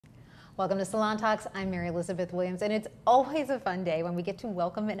Welcome to Salon Talks. I'm Mary Elizabeth Williams, and it's always a fun day when we get to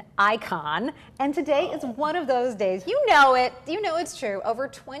welcome an icon. And today is one of those days. You know it. You know it's true. Over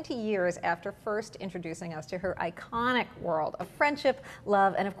 20 years after first introducing us to her iconic world of friendship,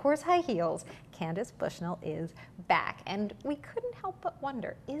 love, and of course high heels, Candace Bushnell is back. And we couldn't help but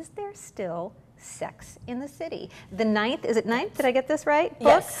wonder, is there still Sex in the City? The ninth, is it ninth? Did I get this right? Book?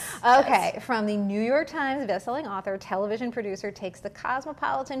 Yes. Okay, from the New York Times bestselling author, television producer takes the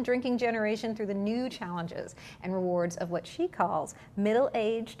cosmopolitan drinking generation through the new challenges and rewards of what she calls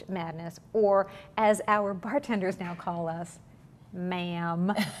middle-aged madness, or as our bartenders now call us,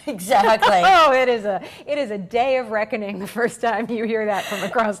 ma'am. Exactly. Oh, it is a day of reckoning the first time you hear that from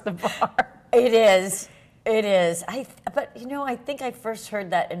across the bar. It is. It is. But you know, I think I first heard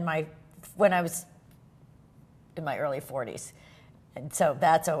that when I was in my early 40s, and so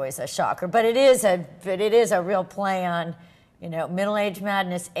that's always a shocker. But it is a real play on, you know, middle-aged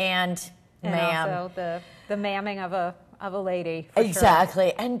madness and ma'am. Also the mamming of a lady. For exactly,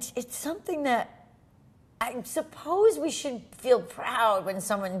 sure. And it's something that I suppose we should feel proud when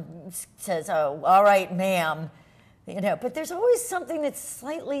someone says, "Oh, all right, ma'am," you know. But there's always something that's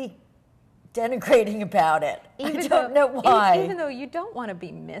slightly denigrating about it. I don't know why. Even though you don't want to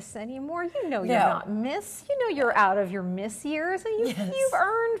be Miss anymore, you know you're not Miss. You know you're out of your Miss years, and you've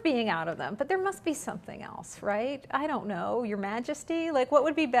earned being out of them. But there must be something else, right? I don't know. Your Majesty? Like, what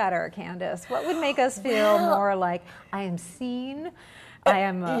would be better, Candace? What would make us feel more like, I am seen, I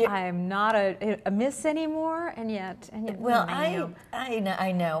am not a Miss anymore, and yet well, ma'am.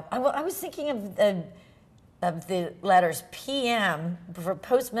 I know. I was thinking of the letters PM for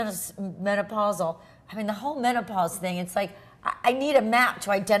postmenopausal. I mean, the whole menopause thing, it's like, I need a map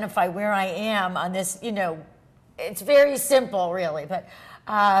to identify where I am on this, you know, it's very simple, really. But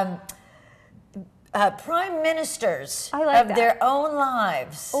prime ministers of their own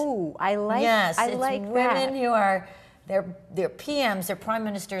lives. Oh, I like yes, I it's like women that. who are, they're PMs, they're prime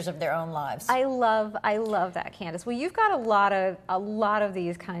ministers of their own lives. I love that, Candace. Well, you've got a lot of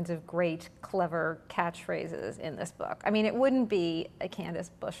these kinds of great, clever catchphrases in this book. I mean, it wouldn't be a Candace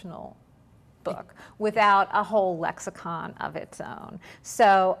Bushnell book without a whole lexicon of its own.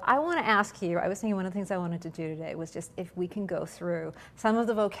 So I want to ask you, I was thinking one of the things I wanted to do today was just if we can go through some of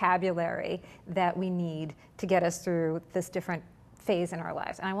the vocabulary that we need to get us through this different phase in our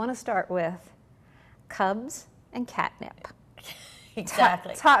lives. And I want to start with cubs and catnip.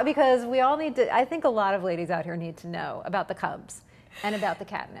 Exactly. Because we all need to, I think a lot of ladies out here need to know about the cubs and about the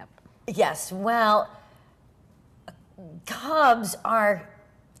catnip. Yes, well, cubs are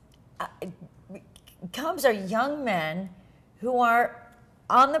young men who are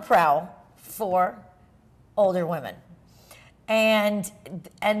on the prowl for older women. And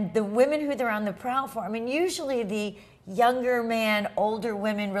the women who they're on the prowl for, I mean, usually the younger man, older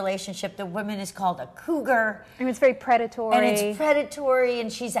women relationship, the woman is called a cougar. And it's very predatory. And it's predatory,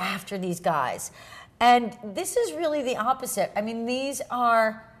 and she's after these guys. And this is really the opposite. I mean,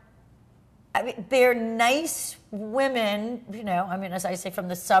 they're nice women, you know, I mean, as I say, from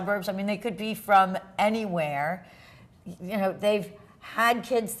the suburbs. I mean, they could be from anywhere. You know, they've had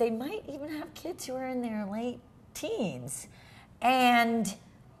kids. They might even have kids who are in their late teens. And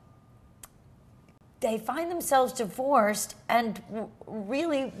they find themselves divorced, and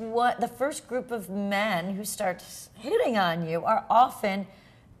really what the first group of men who start hitting on you are often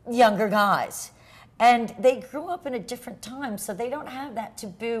younger guys. And they grew up in a different time, so they don't have that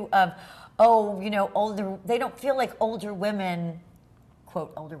taboo of, oh, you know, they don't feel like older women,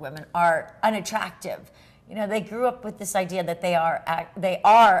 quote, older women, are unattractive. You know, they grew up with this idea that they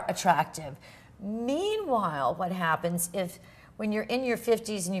are attractive. Meanwhile, what happens when you're in your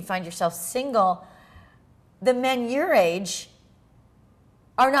 50s and you find yourself single, the men your age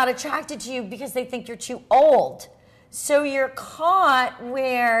are not attracted to you because they think you're too old. So you're caught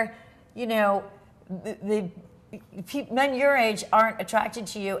where, you know, the men your age aren't attracted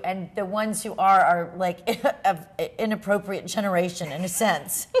to you, and the ones who are like of inappropriate generation in a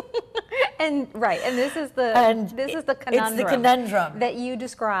sense. And this is the conundrum. It's the conundrum that you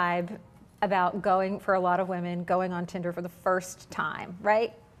describe about going, for a lot of women, going on Tinder for the first time,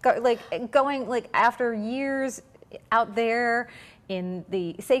 right? Going after years out there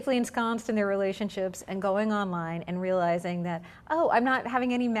safely ensconced in their relationships, and going online and realizing that, oh, I'm not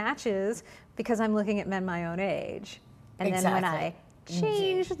having any matches because I'm looking at men my own age. And then when I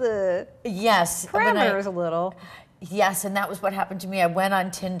change the parameters a little. Yes, and that was what happened to me. I went on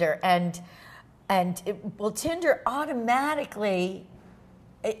Tinder, and Tinder automatically,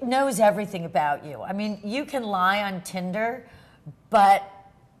 it knows everything about you. I mean, you can lie on Tinder, but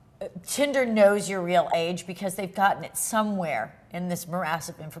Tinder knows your real age because they've gotten it somewhere in this morass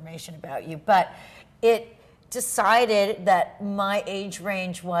of information about you. But it decided that my age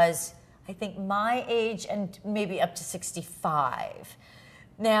range was, I think, my age and maybe up to 65.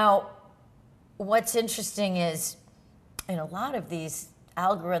 Now, what's interesting is in a lot of these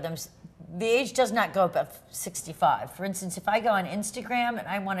algorithms, the age does not go above 65. For instance, if I go on Instagram and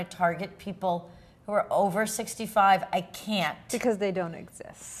I want to target people who are over 65, I can't. Because they don't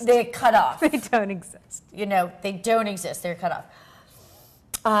exist. They're cut off. They don't exist. You know, they don't exist. They're cut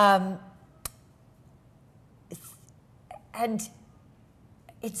off. And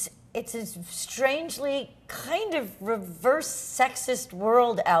it's a strangely kind of reverse sexist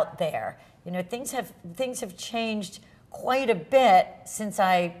world out there. You know, things have changed quite a bit since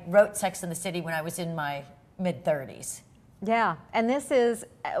I wrote Sex and the City when I was in my mid-30s. Yeah, and this is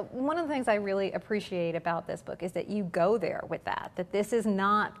one of the things I really appreciate about this book is that you go there with that this is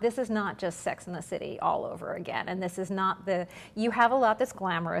not just Sex and the City all over again, and this is not you have a lot that's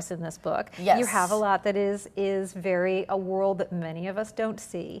glamorous in this book. Yes. You have a lot that is very a world that many of us don't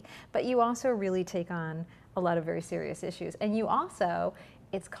see, but you also really take on a lot of very serious issues, and you also,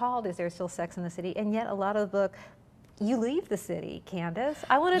 it's called Is There Still Sex in the City, and yet a lot of the book, you leave the city, Candace.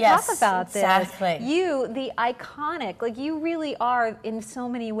 I want to talk about exactly. this. You, the iconic, like you really are in so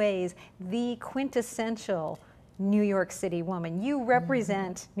many ways the quintessential New York City woman. You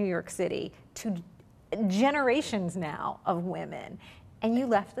represent New York City to generations now of women, and you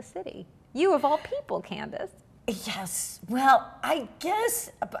left the city. You of all people, Candace. Yes. Well, I guess,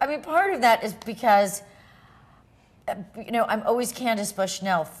 I mean, part of that is because, you know, I'm always Candace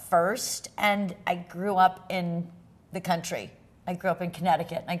Bushnell first, and I grew up in the country. I grew up in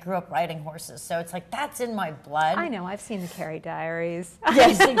Connecticut, and I grew up riding horses. So it's like, that's in my blood. I know, I've seen the Carrie Diaries.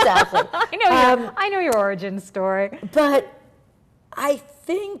 Yes, exactly. I know your origin story. But I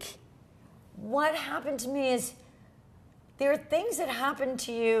think what happened to me is there are things that happen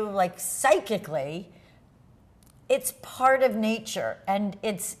to you, like psychically. It's part of nature, and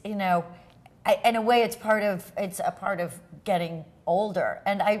it's, you know, in a way, it's a part of getting older.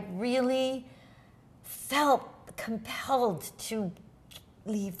 And I really felt compelled to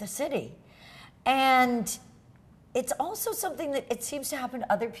leave the city. And it's also something that it seems to happen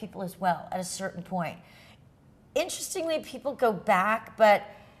to other people as well at a certain point. Interestingly, people go back, but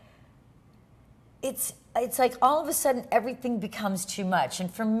it's like all of a sudden everything becomes too much.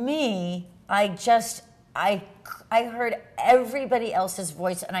 And for me, I heard everybody else's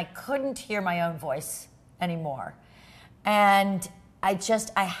voice and I couldn't hear my own voice anymore. And I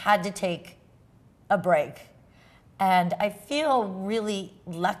had to take a break. And I feel really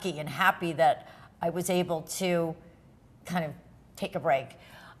lucky and happy that I was able to kind of take a break.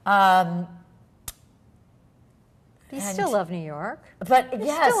 You still love New York. But You're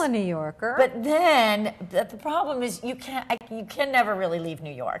yes, still a New Yorker. But then the problem is you can never really leave New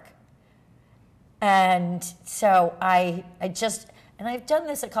York. And so I've done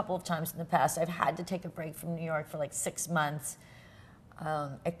this a couple of times in the past. I've had to take a break from New York for like 6 months.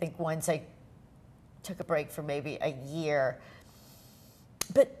 I think once I took a break for maybe a year.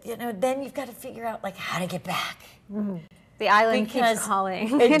 But, you know, then you've got to figure out, like, how to get back. Mm-hmm. The island keeps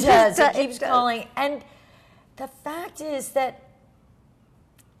calling. It does. It keeps calling. And the fact is that,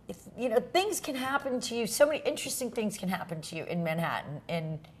 if, you know, things can happen to you, so many interesting things can happen to you in Manhattan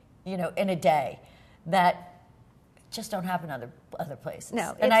in a day that just don't happen other places.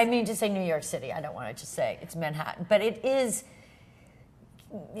 No. And I mean to say New York City. I don't want to just say it's Manhattan. But it is,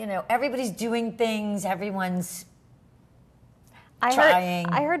 you know, everybody's doing things, everyone's trying.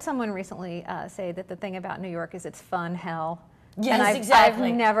 I heard someone recently say that the thing about New York is it's fun hell. Yes, and exactly.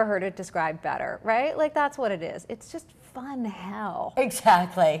 I've never heard it described better, right? Like, that's what it is. It's just fun hell.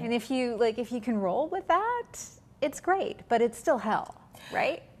 Exactly. And if you can roll with that, it's great, but it's still hell,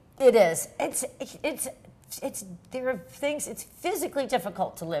 right? It is. There are things, it's physically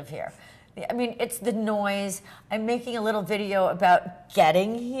difficult to live here. I mean, it's the noise. I'm making a little video about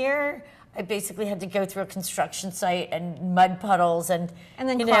getting here. I basically had to go through a construction site and mud puddles and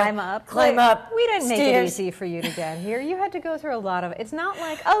then climb up. We didn't make it easy for you to get here. You had to go through a lot of it. It's not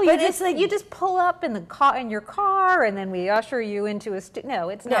like, oh, you just pull up in your car and then we usher you into a no,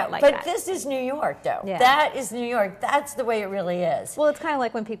 it's not like that. But this is New York, though. Yeah. That is New York. That's the way it really is. Well, it's kind of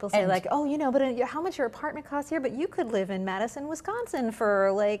like when people say, like, oh, you know, but how much your apartment costs here, but you could live in Madison, Wisconsin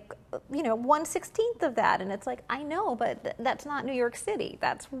for like, you know, 1/16 of that. And it's like, I know, but that's not New York City.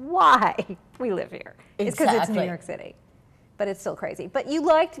 That's why we live here. It's because it's New York City. But it's still crazy. But you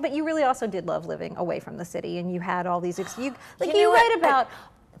really also did love living away from the city, and you had all these, you write about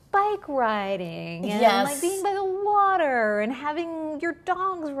bike riding and Yes. like being by the water and having your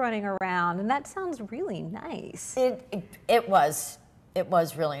dogs running around, and that sounds really nice. It was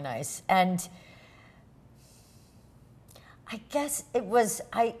really nice, and I guess it was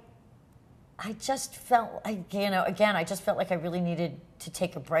I just felt again I just felt like I really needed to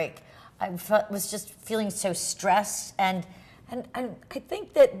take a break. Was just feeling so stressed, and I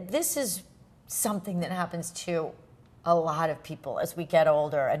think that this is something that happens to a lot of people as we get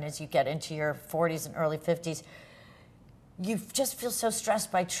older and as you get into your 40s and early 50s. You just feel so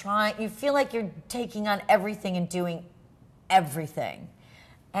stressed by trying. You feel like you're taking on everything and doing everything.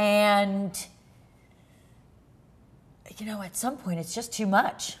 And, at some point it's just too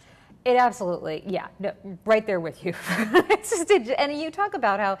much. It absolutely, yeah, no, right there with you. And you talk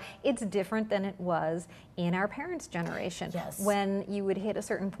about how it's different than it was in our parents' generation. Yes. When you would hit a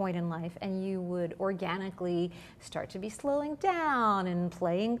certain point in life and you would organically start to be slowing down and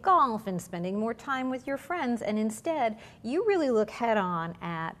playing golf and spending more time with your friends. And instead, you really look head on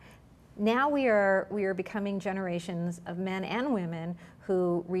at, now we are becoming generations of men and women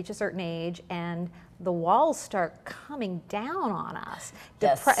who reach a certain age and the walls start coming down on us.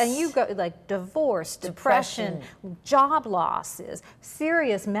 Yes. And you go like divorce, depression, job losses,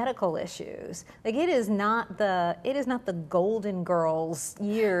 serious medical issues. Like it is not the Golden Girls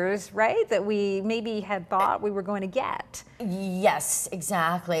years, right? That we maybe had thought we were going to get. Yes,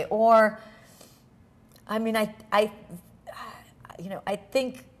 exactly. Or, I mean, I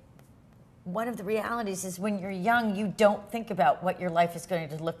think one of the realities is when you're young, you don't think about what your life is going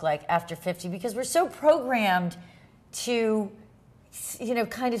to look like after 50 because we're so programmed to,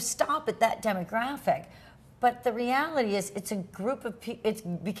 kind of stop at that demographic. But the reality is it's a group of people, it's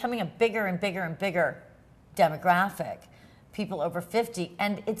becoming a bigger and bigger and bigger demographic, people over 50.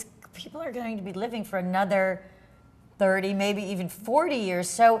 And people are going to be living for another 30, maybe even 40 years.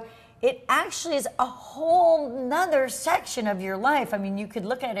 So it actually is a whole nother section of your life. I mean, you could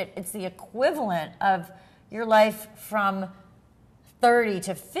look at it, it's the equivalent of your life from 30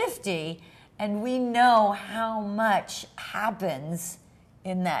 to 50, and we know how much happens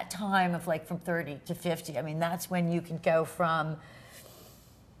in that time of like from 30 to 50. I mean, that's when you can go from,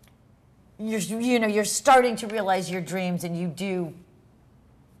 you're starting to realize your dreams, and you do,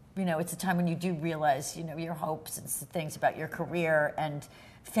 it's a time when you do realize, your hopes and things about your career and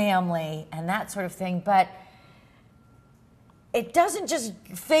family and that sort of thing, but it doesn't just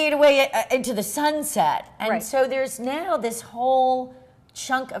fade away into the sunset. And right. So there's now this whole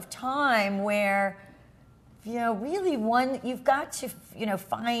chunk of time where, really you've got to,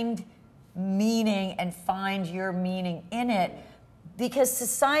 find meaning and find your meaning in it, because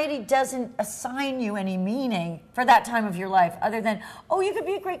society doesn't assign you any meaning for that time of your life other than, oh, you could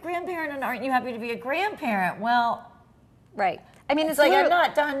be a great grandparent, and aren't you happy to be a grandparent? Well, right. I mean, it's like I'm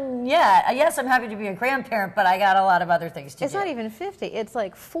not done yet. Yes, I'm happy to be a grandparent, but I got a lot of other things to do. It's not even 50. It's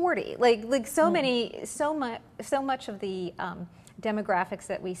like 40. Like so much of the demographics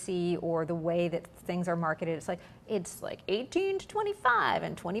that we see, or the way that things are marketed, it's like 18 to 25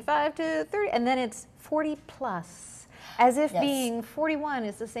 and 25 to 30, and then it's 40 plus. As if Yes. being 41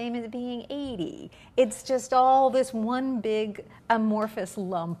 is the same as being 80. It's just all this one big amorphous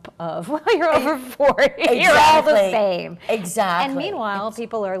lump of, well, you're over 40. Exactly. You're all the same. Exactly. And meanwhile,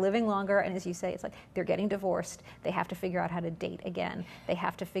 people are living longer, and as you say, it's like they're getting divorced. They have to figure out how to date again. They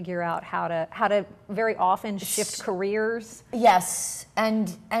have to figure out how to very often shift careers. Yes,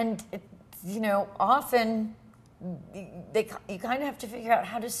 and often you kind of have to figure out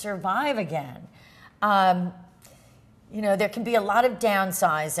how to survive again. There can be a lot of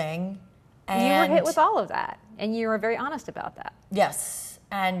downsizing. And you were hit with all of that, and you were very honest about that. Yes,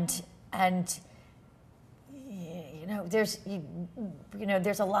 and there's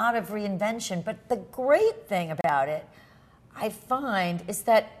a lot of reinvention, but the great thing about it, I find, is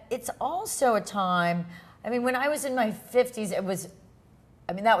that it's also a time. I mean, when I was in my 50s,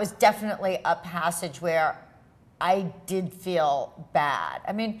 that was definitely a passage where I did feel bad.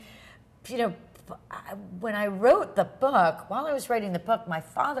 I mean, when I wrote the book, while I was writing the book, my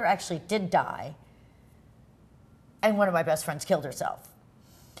father actually did die, and one of my best friends killed herself.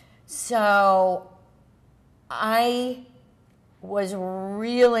 So I was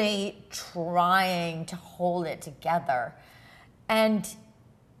really trying to hold it together,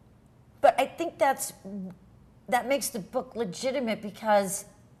 but I think that makes the book legitimate, because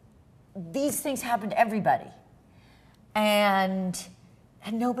these things happen to everybody, and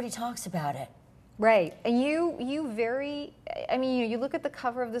nobody talks about it. Right, and you look at the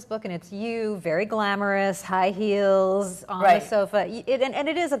cover of this book, and it's you, very glamorous, high heels, on the sofa, and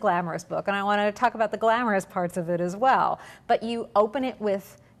it is a glamorous book, and I want to talk about the glamorous parts of it as well. But you open it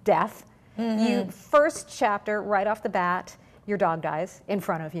with death. You first chapter, right off the bat, your dog dies in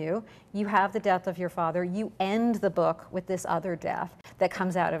front of you. You have the death of your father. You end the book with this other death that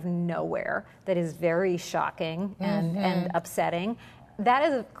comes out of nowhere that is very shocking and upsetting. That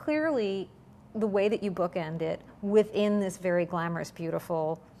is clearly the way that you bookend it within this very glamorous,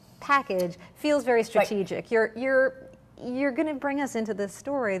 beautiful package. Feels very strategic. Right. You're going to bring us into this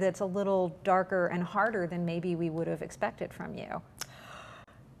story that's a little darker and harder than maybe we would have expected from you.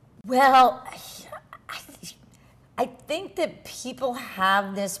 Well, I think that people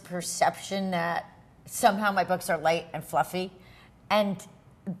have this perception that somehow my books are light and fluffy, and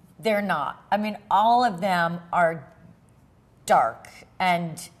they're not. I mean, all of them are dark.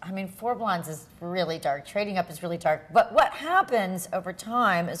 And I mean, Four Blondes is really dark. Trading Up is really dark. But what happens over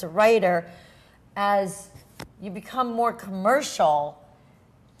time as a writer, as you become more commercial,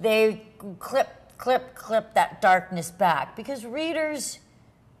 they clip that darkness back, because readers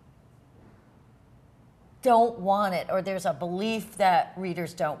don't want it, or there's a belief that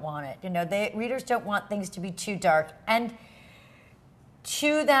readers don't want it. You know, readers don't want things to be too dark. And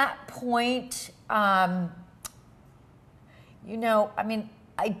to that point, you know, I mean,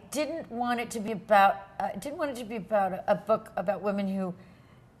 I didn't want it to be about a book about women who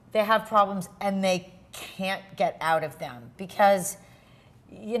they have problems and they can't get out of them, because,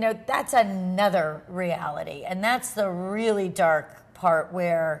 you know, that's another reality, and that's the really dark part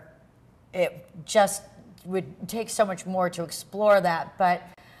where it just would take so much more to explore that. But,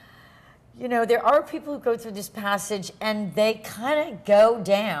 you know, there are people who go through this passage and they kind of go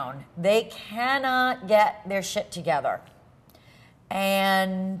down. They cannot get their shit together.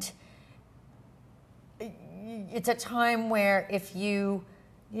 And it's a time where if you're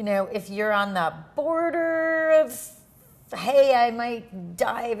on the border of, hey, I might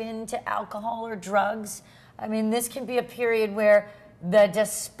dive into alcohol or drugs. I mean, this can be a period where the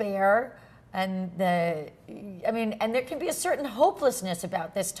despair and there can be a certain hopelessness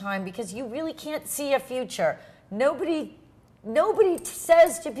about this time, because you really can't see a future. Nobody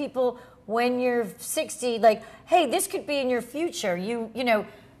says to people when you're 60, like, hey, this could be in your future. You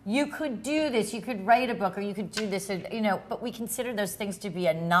could do this. You could write a book, or you could do this. But we consider those things to be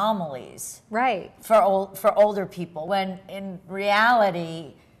anomalies, right? For older people, when in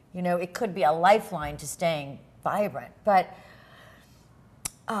reality, you know, it could be a lifeline to staying vibrant. But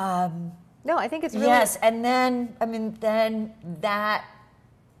no, I think it's really... Yes, and then, I mean, then that,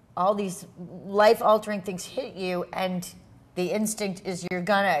 all these life-altering things hit you, and the instinct is you're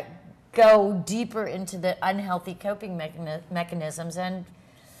going to go deeper into the unhealthy coping mechanisms, and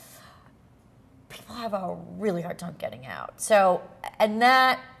people have a really hard time getting out. So, and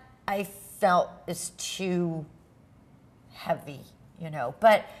that I felt is too heavy, you know.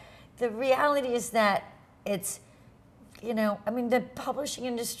 But the reality is that it's... You know, I mean, the publishing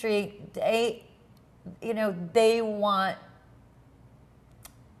industry, they want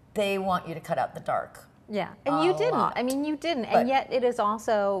you to cut out the dark. Yeah, and you didn't. Lot. I mean, you didn't. And yet it is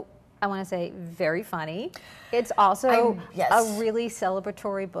also, I want to say, very funny. It's also a really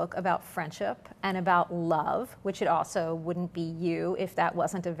celebratory book about friendship and about love, which it also wouldn't be you if that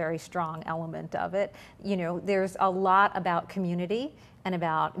wasn't a very strong element of it. You know, there's a lot about community and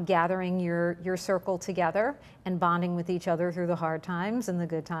about gathering your circle together and bonding with each other through the hard times and the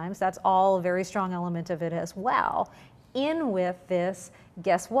good times. That's all a very strong element of it as well. In with this,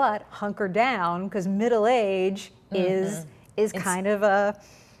 guess what? Hunker down, because middle age is kind of a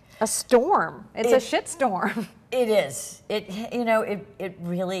storm. It's a shit storm. It is. It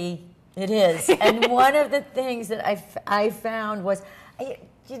really is. And one of the things that I found was,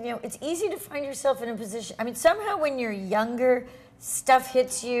 it's easy to find yourself in a position. I mean, somehow when you're younger, stuff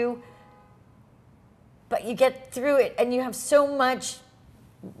hits you, but you get through it, and you have so much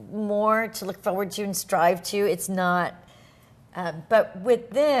more to look forward to and strive to. It's not, but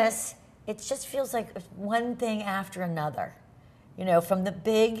with this, it just feels like one thing after another, you know, from the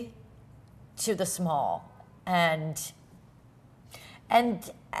big to the small, but then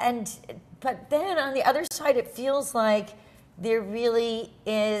on the other side, it feels like there really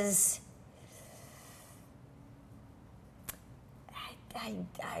is.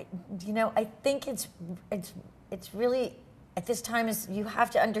 I think it's really, at this time, is you have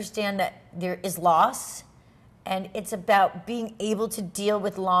to understand that there is loss, and it's about being able to deal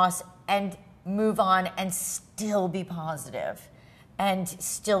with loss and move on and still be positive and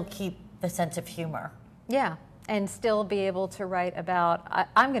still keep the sense of humor. Yeah, and still be able to write about,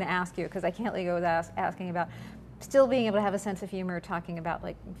 I'm going to ask you, because I can't let you go without asking about, still being able to have a sense of humor talking about,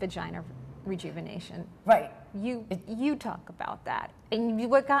 like, vagina rejuvenation. Right. You talk about that. And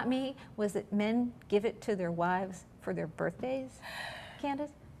what got me was that men give it to their wives for their birthdays, Candace.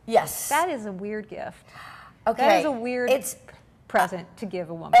 Yes. That is a weird gift. Okay. That is a weird present to give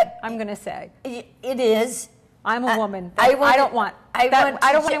a woman. I'm going to say. It is. I'm a woman. I don't want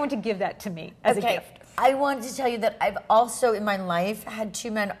anyone to give that to me as a gift. I wanted to tell you that I've also in my life had 2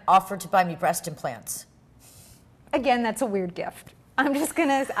 men offer to buy me breast implants. Again, that's a weird gift.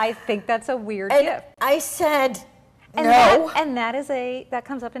 I think that's a weird gift. I said no. That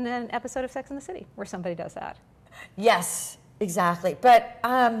comes up in an episode of Sex and the City where somebody does that. Yes, exactly. But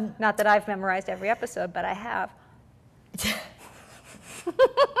not that I've memorized every episode, but I have.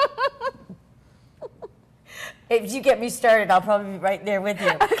 If you get me started, I'll probably be right there with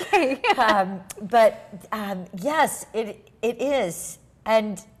you. Okay. Yes, it is,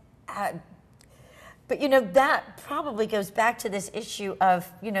 and but that probably goes back to this issue of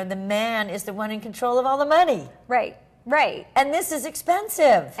the man is the one in control of all the money. Right. Right. And this is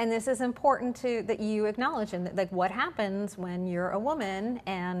expensive. And this is important that you acknowledge, and like what happens when you're a woman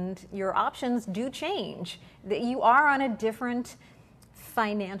and your options do change. That you are on a different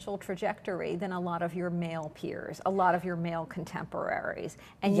financial trajectory than a lot of your male peers, a lot of your male contemporaries.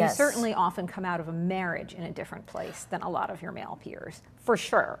 And you certainly often come out of a marriage in a different place than a lot of your male peers, for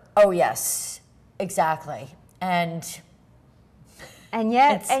sure. Oh, yes, exactly. And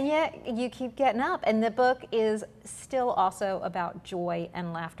yet you keep getting up. And the book is still also about joy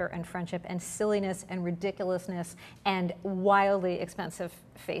and laughter and friendship and silliness and ridiculousness and wildly expensive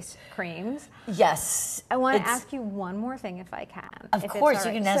face creams. Yes. I want to ask you one more thing if I can. Of course,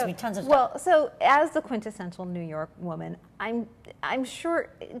 you can ask me tons of stuff. Well, so as the quintessential New York woman, I'm sure,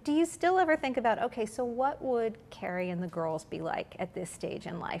 do you still ever think about, okay, so what would Carrie and the girls be like at this stage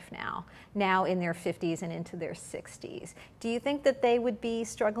in life now in their 50s and into their 60s? Do you think that they would be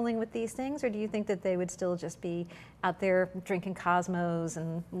struggling with these things, or do you think that they would still just be out there drinking Cosmos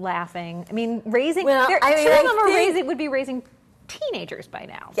and laughing? I mean, would be raising teenagers by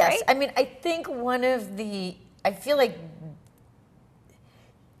now, yes, right? I mean, I think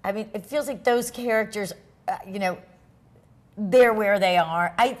it feels like those characters, they're where they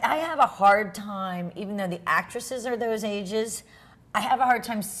are. I have a hard time, even though the actresses are those ages, I have a hard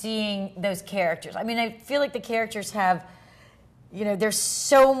time seeing those characters. I mean, I feel like the characters have, there's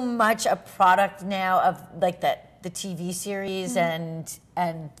so much a product now of like the TV series and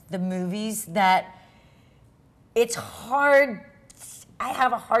the movies that it's hard. I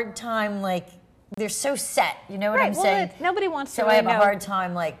have a hard time, like, they're so set, you know what I'm saying? Nobody wants to. So I have a hard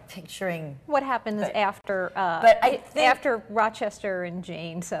time, like, picturing what happens after after Rochester and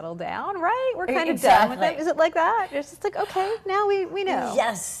Jane settle down, right? We're kind of done with them. Is it like that? It's just like, okay, now we know.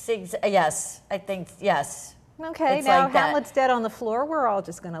 Yes, yes, I think, yes. Okay, it's now like Hamlet's dead on the floor. We're all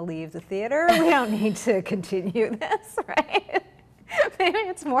just going to leave the theater. We don't need to continue this, right? Maybe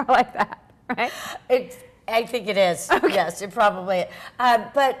it's more like that, right? I think it is. Okay. Yes, it probably is.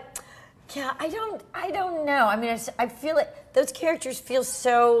 But yeah, I don't know. I mean, I feel like those characters feel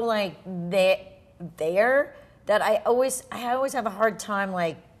so like there that I always have a hard time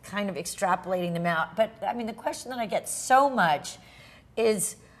like kind of extrapolating them out. But I mean, the question that I get so much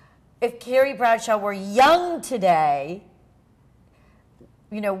is, if Carrie Bradshaw were young today,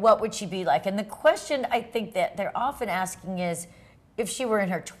 what would she be like? And the question I think that they're often asking is, if she were in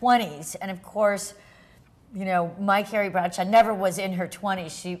her 20s, and of course, my Carrie Bradshaw never was in her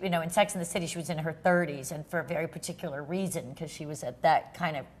 20s. She, in Sex and the City, she was in her 30s, and for a very particular reason, because she was at that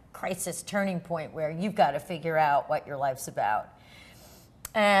kind of crisis turning point where you've got to figure out what your life's about.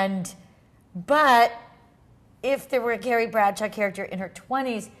 But if there were a Carrie Bradshaw character in her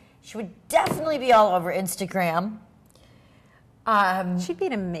 20s, she would definitely be all over Instagram. She'd be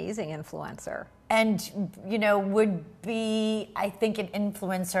an amazing influencer. And, would be, I think, an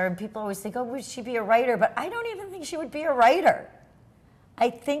influencer. And people always think, oh, would she be a writer? But I don't even think she would be a writer. I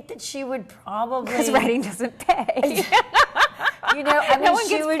think that she would probably... Because writing doesn't pay. No one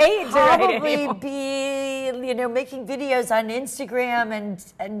gets paid to probably be, making videos on Instagram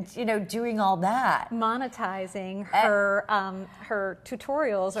and doing all that. Monetizing her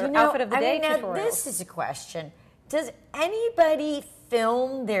tutorials or outfit of the day tutorials. Now this is a question. Does anybody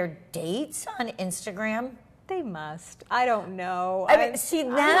film their dates on Instagram? They must. I don't know. That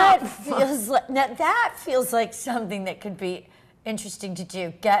feels like something that could be interesting to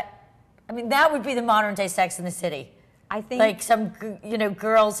do. That would be the modern day Sex in the City. I think like some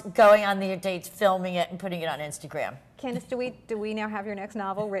girls going on their dates, filming it and putting it on Instagram. Candace, do we now have your next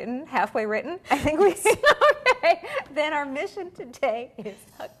novel written, halfway written? I think we okay. Then our mission today is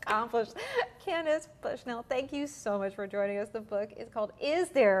accomplished. Candace Bushnell, thank you so much for joining us. The book is called Is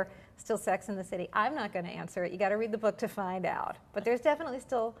There Still Sex in the City? I'm not going to answer it. You got to read the book to find out. But there's definitely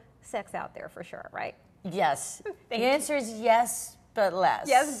still sex out there for sure, right? Yes. The answer is yes, but less.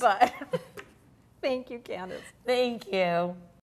 Yes, but. Thank you, Candace. Thank you.